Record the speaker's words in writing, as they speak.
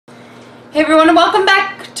Hey everyone, and welcome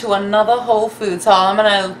back to another Whole Foods haul. I'm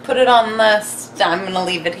gonna put it on this. I'm gonna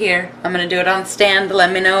leave it here. I'm gonna do it on stand.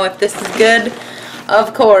 Let me know if this is good.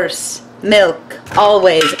 Of course, milk,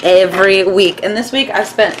 always, every week. And this week I've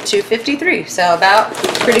spent $2.53, so about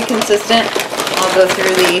pretty consistent. I'll go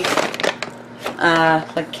through the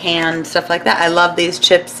like canned stuff like that. I love these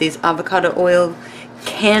chips, these avocado oil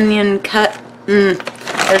canyon cut.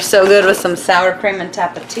 They're so good with some sour cream and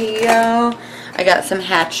tapatio. I got some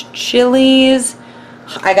hatch chilies.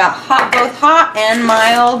 I got both hot and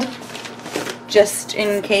mild, just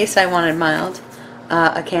in case I wanted mild.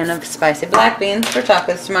 A can of spicy black beans for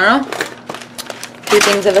tacos tomorrow. 2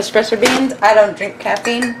 things of espresso beans. I don't drink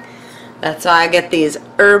caffeine. That's why I get these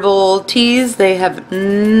herbal teas. They have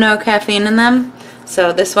no caffeine in them.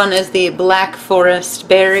 So this one is the Black Forest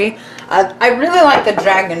Berry. I really like the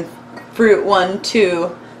dragon fruit one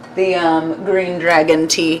too, the green dragon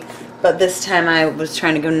tea. But this time I was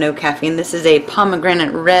trying to go no caffeine. This is a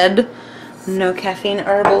pomegranate red, no caffeine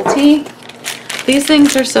herbal tea. These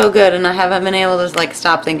things are so good, and I haven't been able to like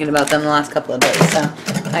stop thinking about them the last couple of days. So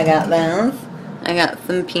I got those. I got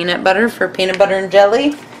some peanut butter for peanut butter and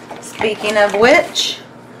jelly. Speaking of which,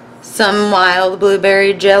 some wild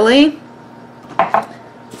blueberry jelly.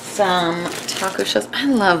 Some taco shells. I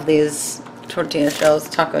love these tortilla shells,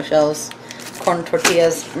 taco shells, corn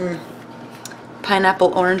tortillas.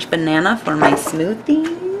 Pineapple orange banana for my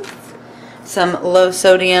smoothies. Some low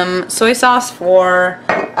sodium soy sauce for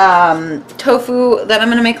tofu that I'm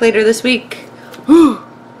gonna make later this week.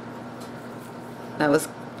 that was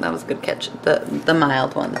good catch. The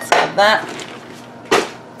mild ones of that.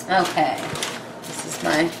 Okay, this is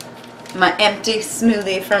my empty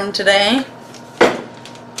smoothie from today.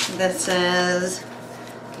 This is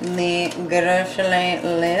the grocery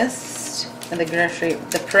list.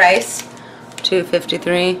 The price.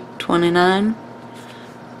 $2.53.29,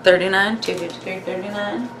 $39,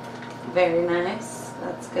 $2.53.39. Very nice.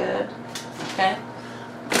 That's good. Okay.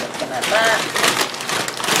 Looking at that.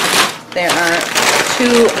 There are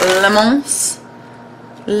 2 lemons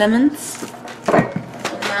in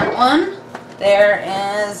that one. There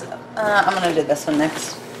is. I'm gonna do this one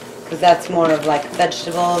next because that's more of like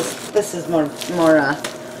vegetables. This is more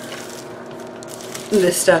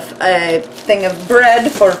this stuff, a thing of bread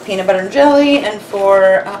for peanut butter and jelly, and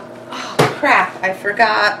for oh crap, I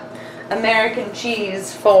forgot American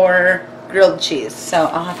cheese for grilled cheese, so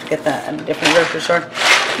I'll have to get that at a different grocery store.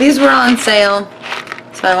 These were on sale,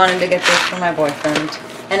 so I wanted to get this for my boyfriend,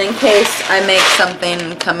 and in case I make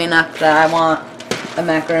something coming up that I want a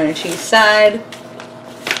macaroni and cheese side.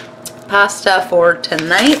 Pasta for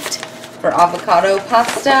tonight, for avocado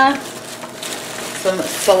pasta. Some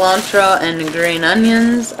cilantro and green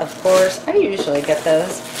onions, of course. I usually get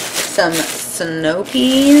those. Some snow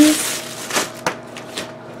peas.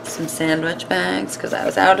 Some sandwich bags because I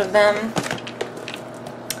was out of them.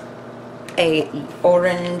 A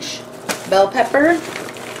orange bell pepper.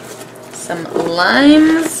 Some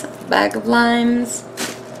limes, bag of limes.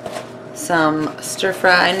 Some stir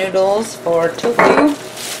fry noodles for tofu.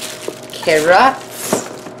 Carrots.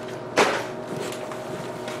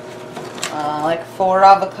 Like 4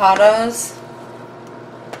 avocados.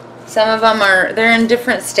 Some of them they're in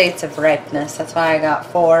different states of ripeness. That's why I got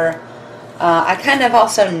 4. I kind of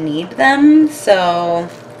also need them, so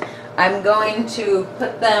I'm going to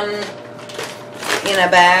put them in a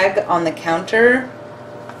bag on the counter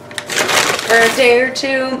for a day or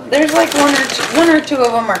 2. There's like one or two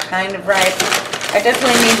of them are kind of ripe. I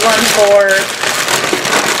definitely need one for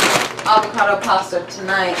avocado pasta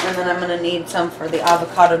tonight, and then I'm going to need some for the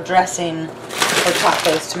avocado dressing for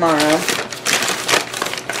tacos tomorrow.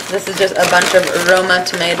 This is just a bunch of Roma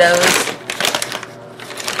tomatoes.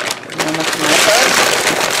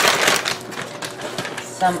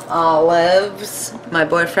 Some olives. My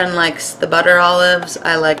boyfriend likes the butter olives.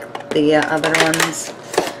 I like the other ones.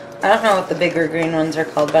 I don't know what the bigger green ones are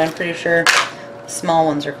called, but I'm pretty sure the small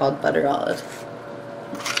ones are called butter olives.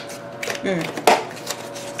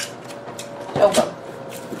 So good.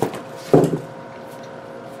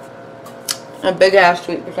 A big ass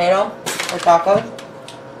sweet potato for tacos.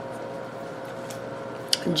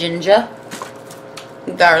 Ginger.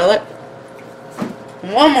 Garlic.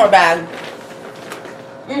 1 more bag.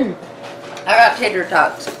 I got tater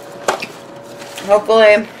tots.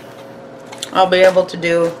 Hopefully I'll be able to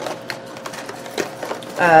do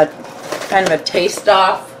kind of a taste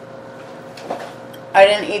off. I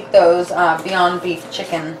didn't eat those Beyond Beef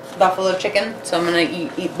chicken, buffalo chicken, so I'm going to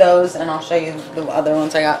eat those, and I'll show you the other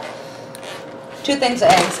ones I got. 2 things of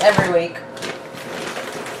eggs every week.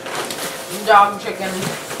 Dog chicken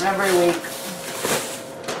every week.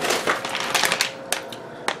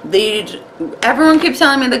 Everyone keeps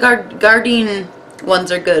telling me the Gardein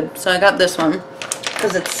ones are good, so I got this one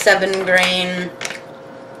because it's 7 grain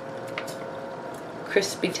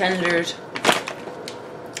crispy tenders.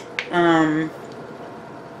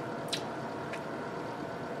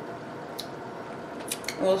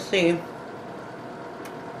 We'll see.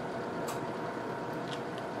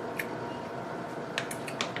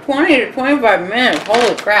 20 to 25 minutes.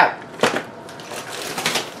 Holy crap.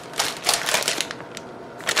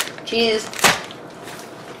 Cheese.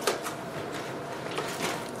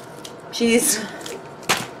 Cheese.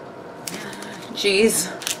 Cheese.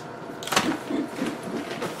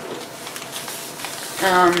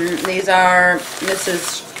 These are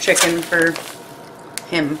Mrs. Chicken for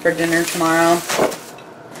him for dinner tomorrow.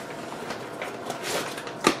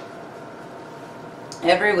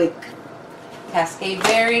 Every week. Cascade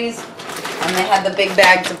berries, and they had the big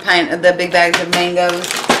bags of mangoes,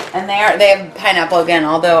 and they have pineapple again,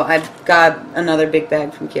 although I got another big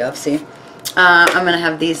bag from KFC. I'm gonna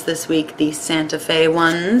have these this week, these Santa Fe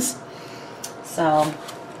ones. So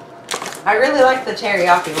I really like the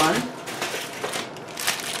teriyaki one.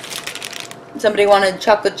 Somebody wanted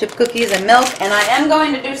chocolate chip cookies and milk, and I am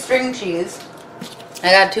going to do string cheese.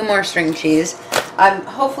 I got 2 more string cheese.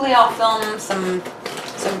 Hopefully I'll film some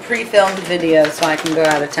pre-filmed videos so I can go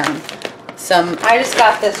out of town. I just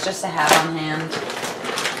got this just to have on hand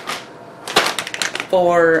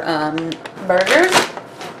for burgers,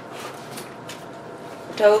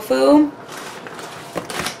 tofu,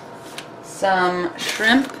 some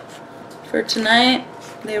shrimp for tonight.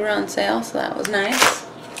 They were on sale, so that was nice.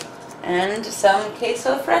 And some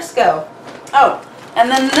queso fresco. Oh, and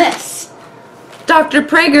then this. Dr.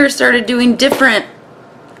 Prager started doing different,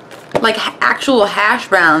 like, actual hash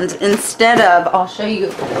browns instead of, I'll show you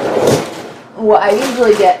what I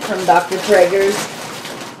usually get from Dr. Prager's,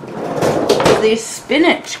 these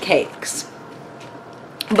spinach cakes.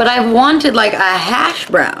 But I've wanted like a hash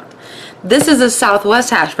brown. This is a Southwest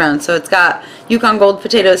hash brown, so it's got Yukon Gold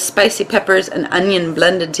potatoes, spicy peppers, and onion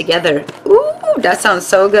blended together. Ooh, that sounds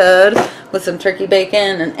so good, with some turkey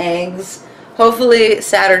bacon and eggs. Hopefully this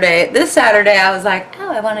Saturday I was like,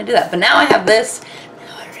 oh, I want to do that. But now I have this.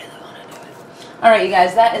 Now I really want to do it. Alright, you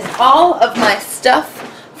guys, that is all of my stuff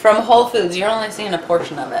from Whole Foods. You're only seeing a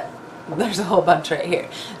portion of it. There's a whole bunch right here.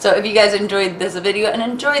 So if you guys enjoyed this video and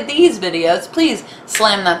enjoyed these videos, please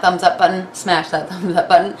slam that thumbs up button, smash that thumbs up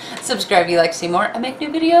button, subscribe if you like to see more. I make new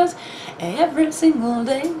videos every single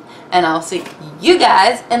day. And I'll see you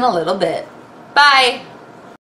guys in a little bit. Bye!